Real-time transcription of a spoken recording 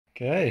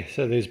Okay,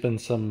 so there's been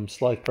some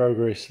slight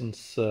progress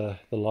since the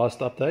last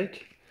update.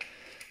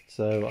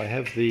 So I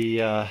have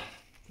the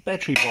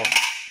battery box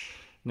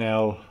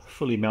now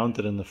fully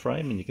mounted in the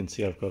frame, and you can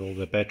see I've got all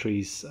the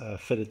batteries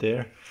fitted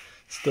there.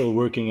 Still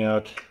working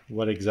out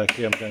what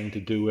exactly I'm going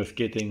to do with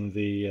getting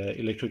the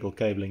electrical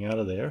cabling out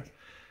of there,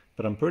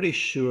 but I'm pretty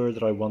sure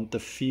that I want the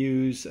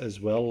fuse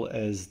as well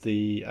as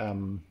the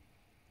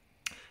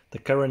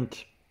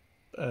current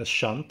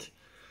shunt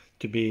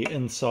to be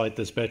inside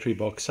this battery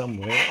box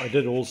somewhere. I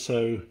did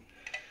also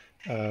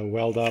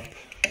weld up,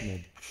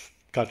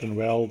 cut and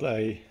weld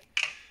a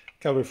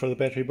cover for the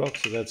battery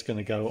box, so that's going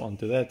to go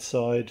onto that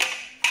side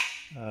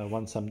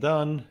once I'm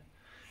done.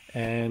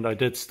 And I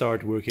did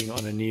start working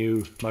on a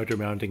new motor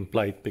mounting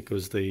plate,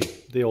 because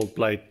the old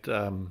plate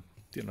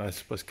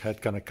was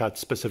kind of cut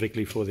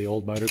specifically for the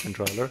old motor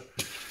controller.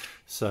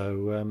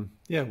 So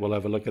yeah, we'll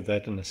have a look at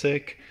that in a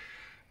sec.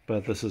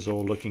 But this is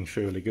all looking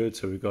fairly good.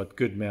 So we've got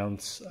good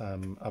mounts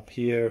up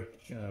here,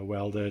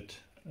 welded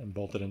and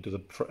bolted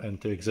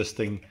into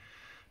existing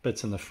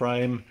bits in the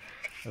frame.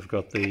 I've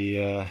got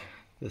the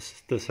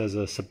this has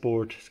a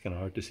support. It's kind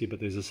of hard to see, but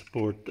there's a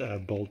support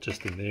bolt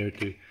just in there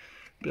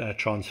to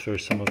transfer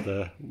some of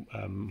the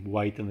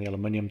weight in the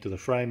aluminium to the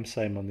frame.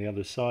 Same on the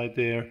other side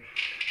there.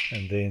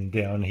 And then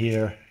down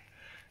here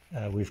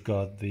we've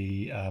got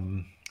the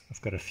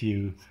I've got a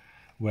few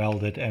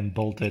welded and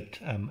bolted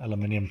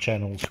aluminium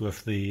channels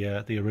with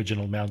the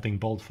original mounting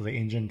bolt for the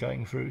engine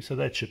going through, so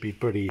that should be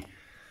pretty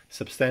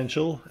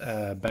substantial.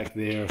 Back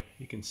there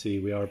you can see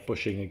we are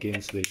pushing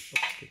against the,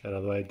 get that out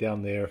of the way,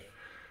 down there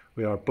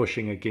we are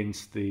pushing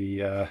against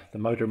the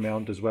motor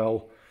mount as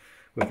well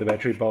with the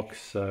battery box,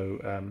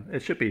 so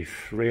it should be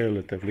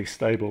relatively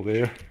stable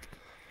there.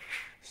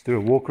 Let's do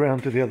a walk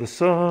around to the other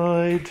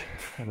side.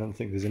 I don't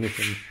think there's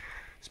anything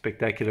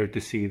spectacular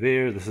to see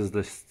there. This is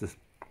this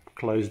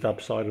closed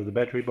up side of the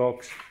battery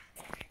box,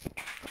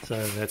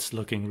 so that's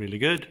looking really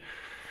good.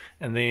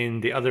 And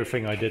then the other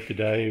thing I did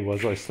today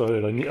was I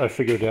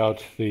figured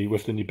out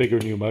with the bigger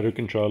new motor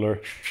controller,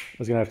 I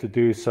was going to have to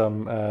do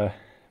some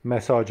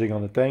massaging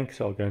on the tank,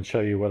 so I'll go and show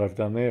you what I've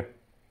done there.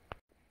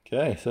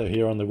 Okay, so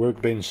here on the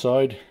workbench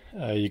side,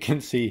 you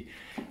can see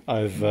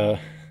the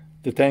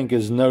tank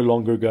is no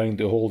longer going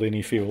to hold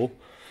any fuel.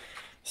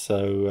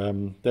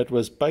 So that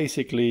was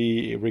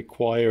basically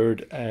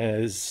required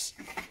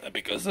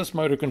because this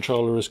motor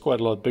controller is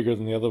quite a lot bigger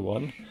than the other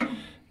one,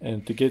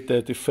 and to get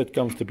that to fit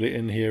comfortably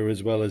in here,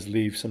 as well as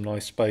leave some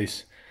nice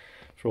space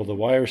for all the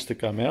wires to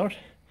come out.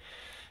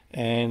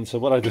 And so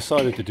what I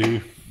decided to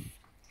do,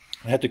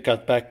 I had to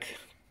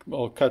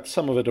cut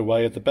some of it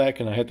away at the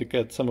back, and I had to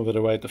cut some of it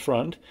away at the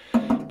front,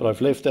 but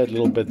I've left that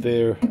little bit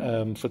there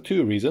for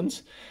two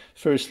reasons.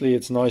 Firstly,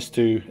 it's nice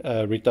to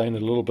retain a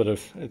little bit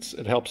of,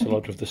 it helps a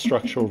lot with the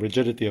structural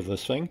rigidity of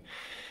this thing.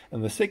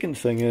 And the second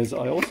thing is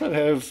I also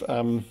have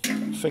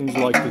things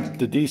like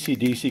the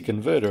DC-DC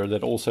converter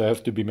that also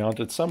have to be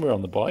mounted somewhere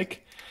on the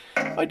bike,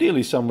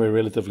 ideally somewhere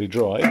relatively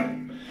dry.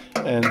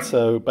 And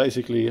so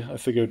basically I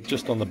figured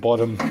just on the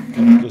bottom,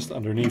 just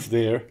underneath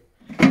there,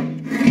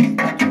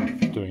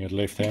 doing it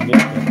left-handed,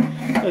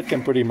 that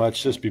can pretty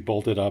much just be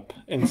bolted up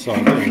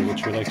inside there,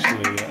 which will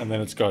actually, and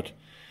then it's got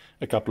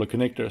a couple of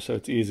connectors, so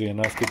it's easy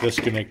enough to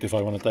disconnect if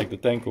I want to take the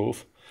tank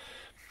off.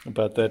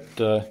 But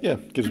that yeah,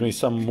 gives me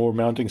some more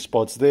mounting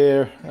spots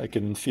there. I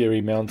can in theory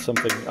mount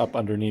something up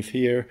underneath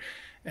here,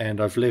 and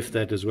I've left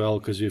that as well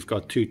because you've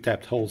got two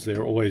tapped holes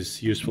there.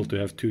 Always useful to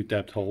have two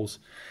tapped holes.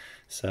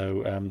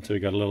 So so we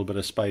got a little bit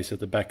of space at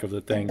the back of the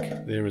tank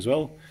there as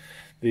well.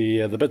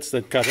 The bits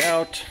that cut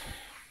out,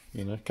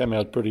 came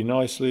out pretty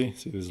nicely.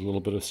 See, there's a little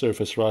bit of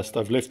surface rust.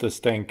 I've left this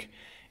tank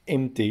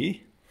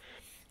empty.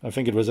 I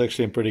think it was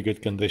actually in pretty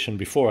good condition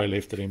before I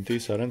left it empty,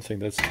 so I don't think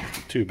that's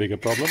too big a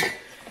problem.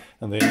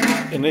 And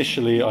then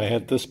initially I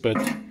had this bit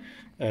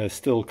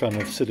still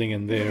kind of sitting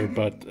in there,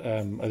 but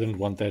I didn't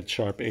want that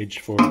sharp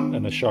edge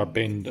and a sharp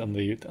bend on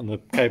the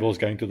cables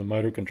going to the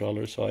motor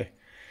controller, so I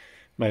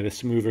made a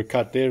smoother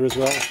cut there as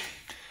well.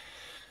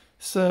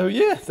 So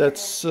yeah,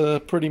 that's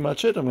pretty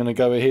much it. I'm going to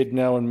go ahead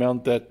now and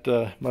mount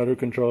that motor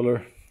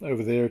controller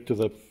over there to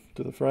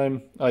the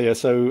frame. Oh yeah,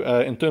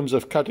 so in terms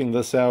of cutting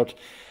this out,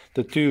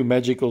 the two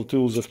magical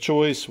tools of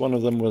choice, one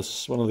of them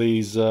was one of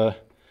these, I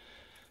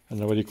don't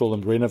know what you call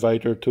them,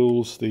 renovator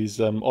tools, these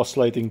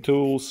oscillating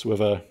tools with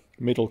a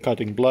metal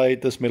cutting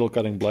blade. This metal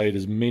cutting blade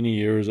is many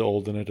years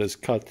old and it has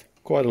cut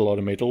quite a lot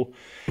of metal.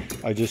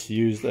 I just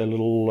used a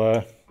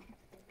little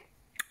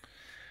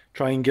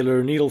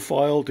triangular needle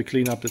file to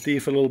clean up the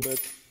teeth a little bit.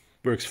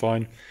 Works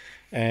fine.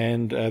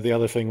 And the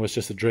other thing was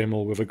just a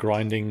Dremel with a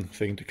grinding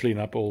thing to clean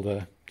up all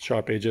the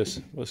sharp edges.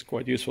 Was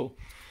quite useful.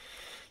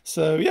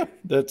 So yeah,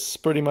 that's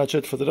pretty much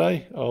it for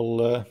today.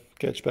 I'll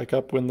catch back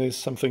up when there's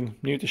something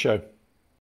new to show.